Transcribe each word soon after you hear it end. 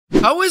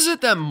How is it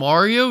that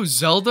Mario,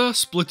 Zelda,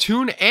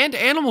 Splatoon, and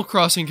Animal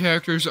Crossing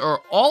characters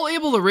are all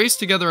able to race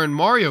together in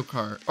Mario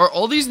Kart? Are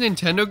all these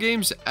Nintendo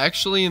games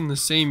actually in the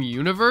same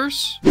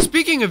universe?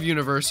 Speaking of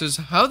universes,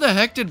 how the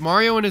heck did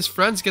Mario and his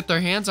friends get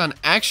their hands on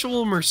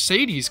actual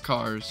Mercedes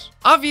cars?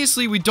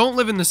 Obviously, we don't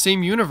live in the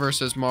same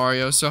universe as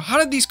Mario, so how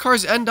did these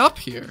cars end up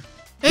here?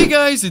 Hey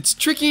guys, it's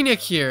Tricky Nick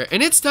here,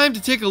 and it's time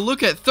to take a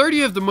look at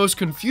 30 of the most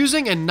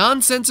confusing and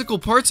nonsensical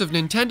parts of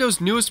Nintendo's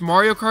newest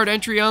Mario Kart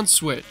entry on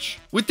Switch.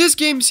 With this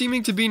game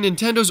seeming to be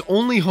Nintendo's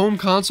only home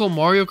console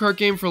Mario Kart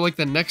game for like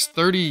the next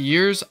 30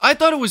 years, I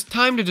thought it was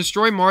time to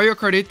destroy Mario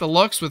Kart 8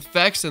 Deluxe with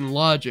facts and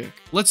logic.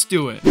 Let's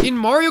do it. In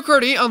Mario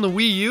Kart 8 on the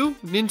Wii U,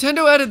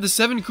 Nintendo added the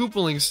 7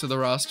 Koopalings to the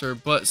roster,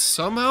 but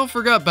somehow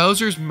forgot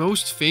Bowser's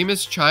most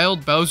famous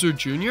child, Bowser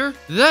Jr.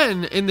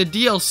 Then, in the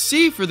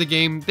DLC for the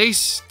game, they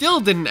still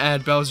didn't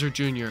add Bowser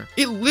Jr.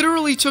 It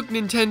literally took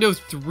Nintendo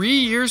 3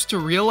 years to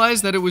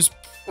realize that it was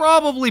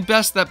probably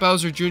best that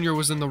Bowser Jr.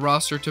 was in the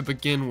roster to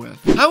begin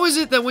with. How is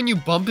it that when you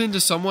bump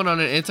into someone on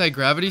an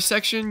anti-gravity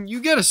section,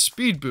 you get a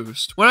speed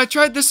boost? When I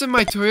tried this in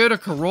my Toyota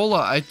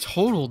Corolla, I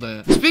totaled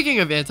it. Speaking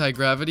of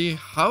anti-gravity,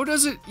 how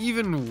does it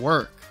even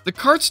work? The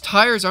kart's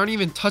tires aren't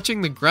even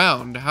touching the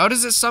ground. How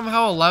does it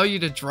somehow allow you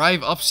to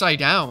drive upside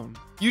down?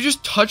 You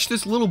just touch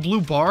this little blue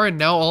bar and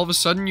now all of a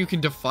sudden you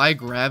can defy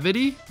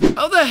gravity?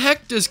 How the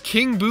heck does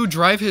King Boo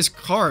drive his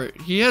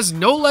cart? He has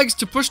no legs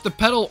to push the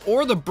pedal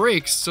or the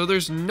brakes, so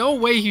there's no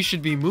way he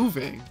should be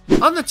moving.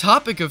 On the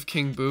topic of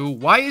King Boo,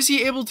 why is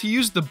he able to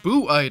use the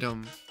Boo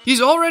item?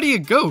 He's already a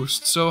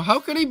ghost, so how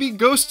can he be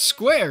ghost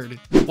squared?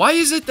 Why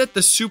is it that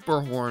the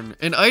Super Horn,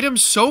 an item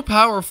so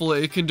powerful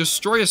it can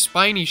destroy a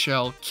spiny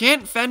shell,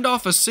 can't fend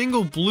off a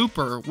single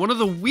blooper, one of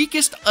the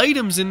weakest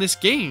items in this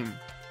game?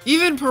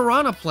 Even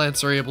piranha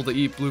plants are able to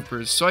eat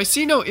bloopers, so I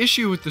see no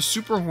issue with the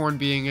Super Horn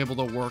being able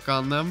to work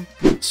on them.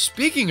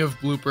 Speaking of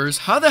bloopers,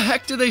 how the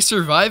heck do they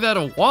survive out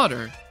of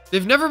water?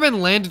 They've never been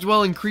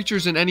land-dwelling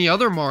creatures in any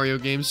other Mario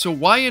games, so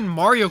why in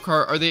Mario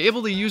Kart are they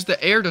able to use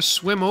the air to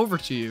swim over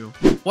to you?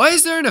 Why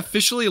is there an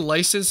officially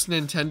licensed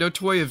Nintendo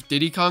toy of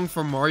Diddy Kong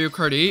from Mario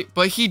Kart 8,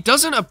 but he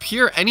doesn't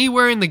appear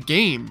anywhere in the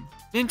game?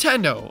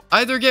 Nintendo,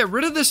 either get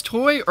rid of this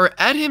toy or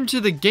add him to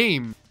the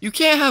game. You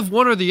can't have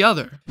one or the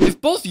other. If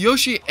both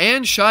Yoshi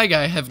and Shy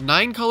Guy have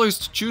 9 colors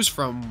to choose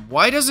from,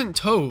 why doesn't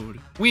Toad?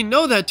 We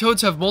know that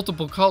Toads have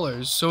multiple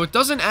colors, so it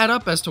doesn't add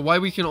up as to why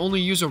we can only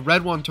use a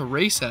red one to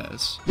race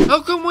as. How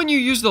come when you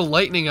use the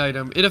lightning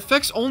item, it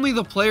affects only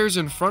the players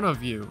in front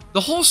of you?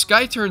 The whole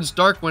sky turns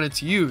dark when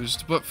it's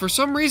used, but for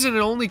some reason it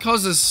only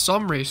causes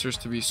some racers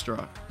to be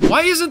struck.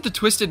 Why isn't the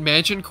Twisted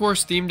Mansion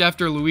course themed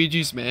after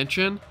Luigi's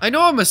Mansion? I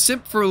know I'm a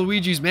simp for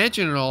Luigi's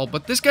Mansion and all,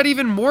 but this got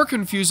even more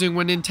confusing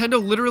when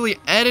Nintendo literally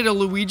added a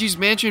Luigi's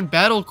Mansion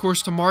battle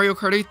course to Mario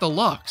Kart 8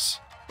 Deluxe.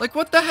 Like,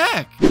 what the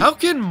heck? How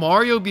can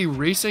Mario be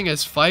racing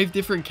as 5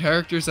 different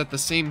characters at the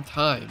same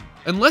time?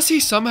 Unless he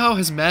somehow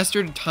has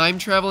mastered time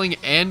traveling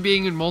and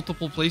being in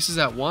multiple places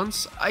at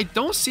once, I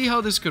don't see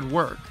how this could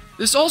work.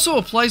 This also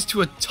applies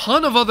to a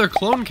ton of other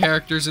clone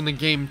characters in the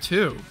game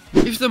too.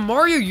 If the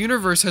Mario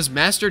universe has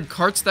mastered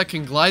karts that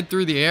can glide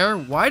through the air,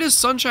 why does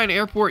Sunshine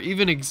Airport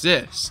even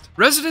exist?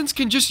 Residents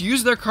can just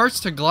use their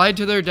karts to glide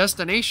to their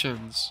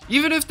destinations.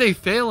 Even if they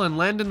fail and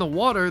land in the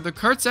water, the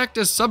karts act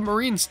as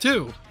submarines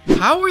too.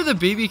 How are the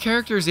baby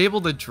characters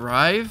able to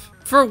drive?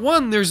 For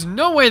one, there's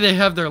no way they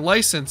have their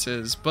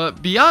licenses,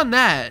 but beyond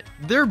that,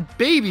 they're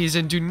babies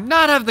and do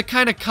not have the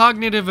kind of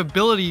cognitive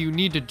ability you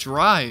need to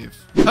drive.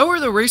 How are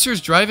the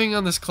racers driving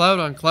on this cloud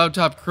on Cloud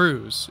Top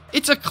Cruise?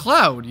 It's a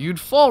cloud, you'd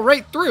fall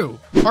right through.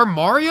 Are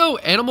Mario,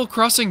 Animal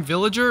Crossing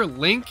Villager,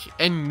 Link,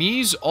 and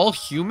Mies all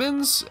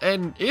humans?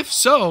 And if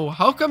so,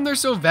 how come they're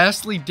so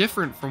vastly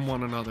different from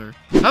one another?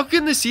 How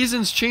can the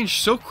seasons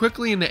change so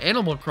quickly in the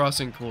Animal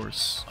Crossing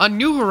course? On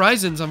New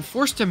Horizons, I'm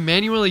forced to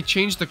manually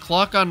change the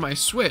clock on my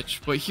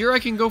Switch, but here I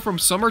can go from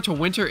summer to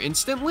winter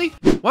instantly?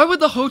 Why would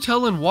the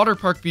hotel and water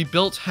park be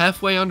built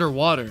halfway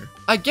underwater?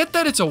 I get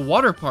that it's a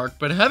water park,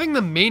 but having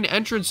the main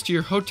entrance to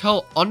your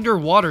hotel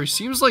underwater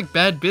seems like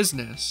bad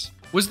business.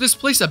 Was this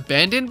place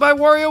abandoned by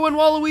Wario and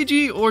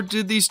Waluigi, or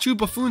did these two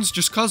buffoons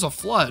just cause a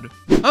flood?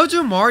 How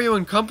do Mario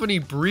and company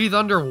breathe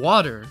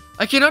underwater?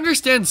 I can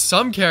understand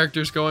some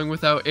characters going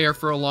without air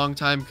for a long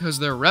time because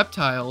they're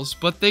reptiles,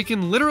 but they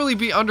can literally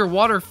be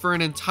underwater for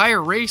an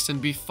entire race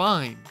and be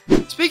fine.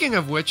 Speaking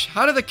of which,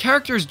 how do the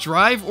characters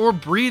drive or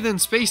breathe in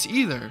space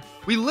either?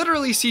 We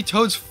literally see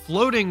Toads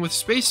floating with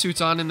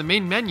spacesuits on in the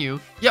main menu,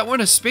 yet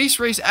when a space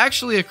race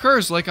actually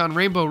occurs like on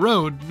Rainbow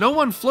Road, no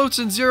one floats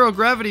in zero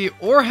gravity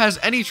or has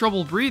any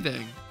trouble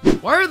breathing.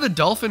 Why are the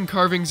dolphin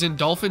carvings in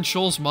Dolphin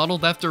Shoals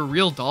modeled after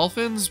real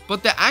dolphins,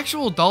 but the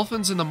actual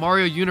dolphins in the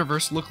Mario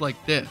universe look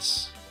like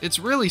this? It's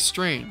really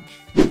strange.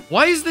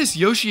 Why is this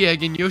Yoshi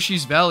egg in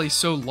Yoshi's Valley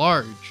so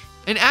large?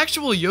 An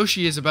actual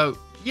Yoshi is about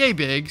yay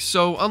big,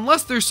 so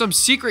unless there's some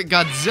secret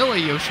Godzilla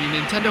Yoshi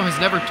Nintendo has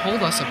never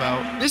told us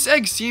about, this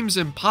egg seems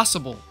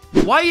impossible.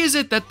 Why is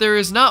it that there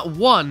is not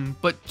one,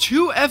 but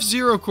 2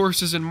 F-Zero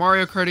courses in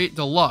Mario Kart 8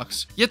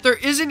 Deluxe, yet there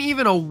isn't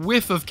even a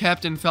whiff of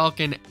Captain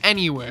Falcon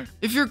anywhere?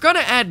 If you're gonna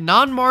add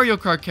non-Mario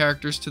Kart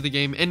characters to the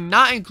game and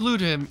not include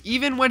him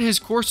even when his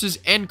courses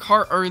and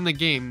kart are in the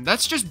game,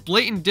 that's just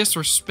blatant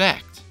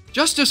disrespect.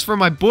 Justice for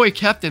my boy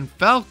Captain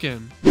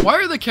Falcon. Why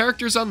are the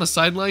characters on the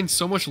sidelines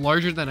so much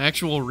larger than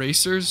actual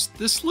racers?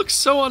 This looks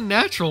so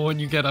unnatural when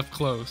you get up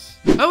close.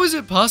 How is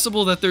it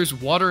possible that there's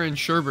water in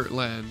Sherbet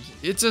Land?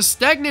 It's a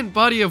stagnant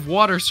body of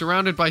water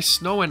surrounded by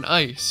snow and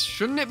ice.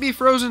 Shouldn't it be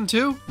frozen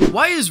too?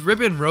 Why is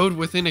Ribbon Road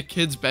within a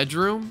kid's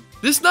bedroom?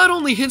 This not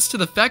only hints to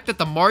the fact that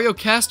the Mario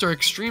cast are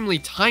extremely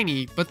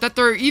tiny, but that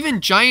there are even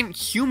giant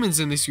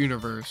humans in this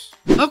universe.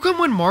 How come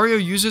when Mario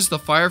uses the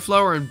Fire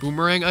Flower and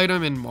Boomerang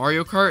item in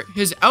Mario Kart,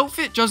 his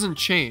outfit doesn't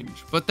change,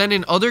 but then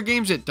in other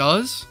games it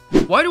does?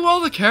 Why do all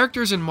the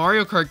characters in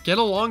Mario Kart get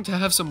along to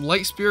have some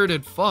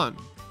light-spirited fun?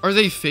 Are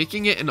they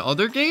faking it in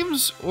other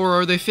games, or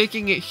are they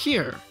faking it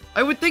here?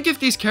 I would think if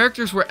these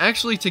characters were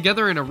actually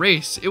together in a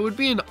race, it would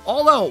be an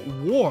all-out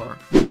war.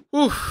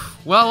 Oof,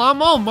 well,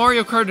 I'm all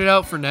Mario Karted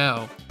out for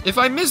now. If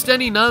I missed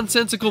any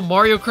nonsensical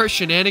Mario Kart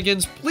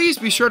shenanigans, please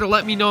be sure to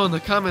let me know in the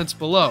comments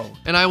below,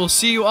 and I will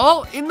see you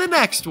all in the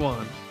next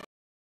one.